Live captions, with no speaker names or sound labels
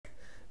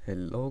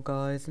Hello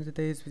guys, in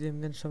today's video I'm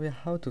going to show you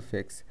how to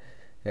fix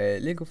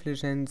League of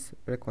Legends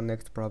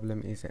Reconnect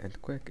problem easy and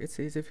quick. It's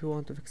easy. If you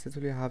want to fix it,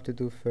 all you have to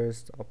do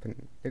first,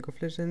 open League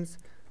of Legends,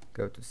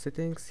 go to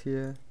settings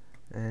here,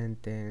 and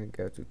then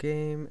go to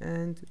game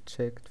and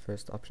check the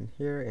first option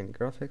here in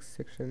graphics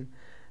section,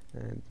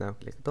 and now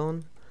click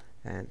done.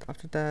 And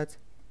after that,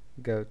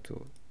 go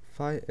to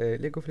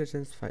League of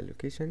Legends file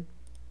location.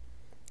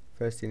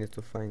 First you need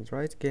to find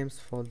right games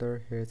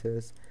folder, here it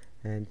is,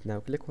 and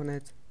now click on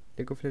it,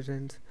 League of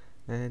Legends,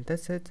 and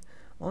that's it.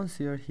 Once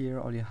you're here,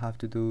 all you have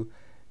to do,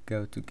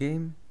 go to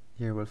game,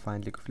 here we'll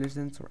find League of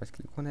Legends, right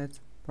click on it,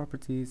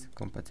 properties,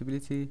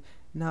 compatibility.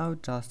 Now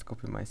just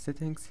copy my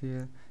settings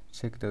here,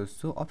 check those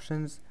two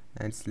options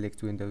and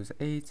select Windows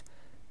 8,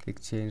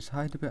 click change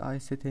high DPI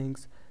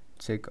settings,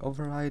 check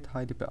override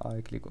high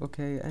DPI, click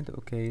OK and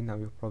OK. Now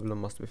your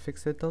problem must be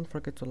fixed. Don't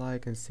forget to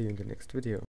like and see you in the next video.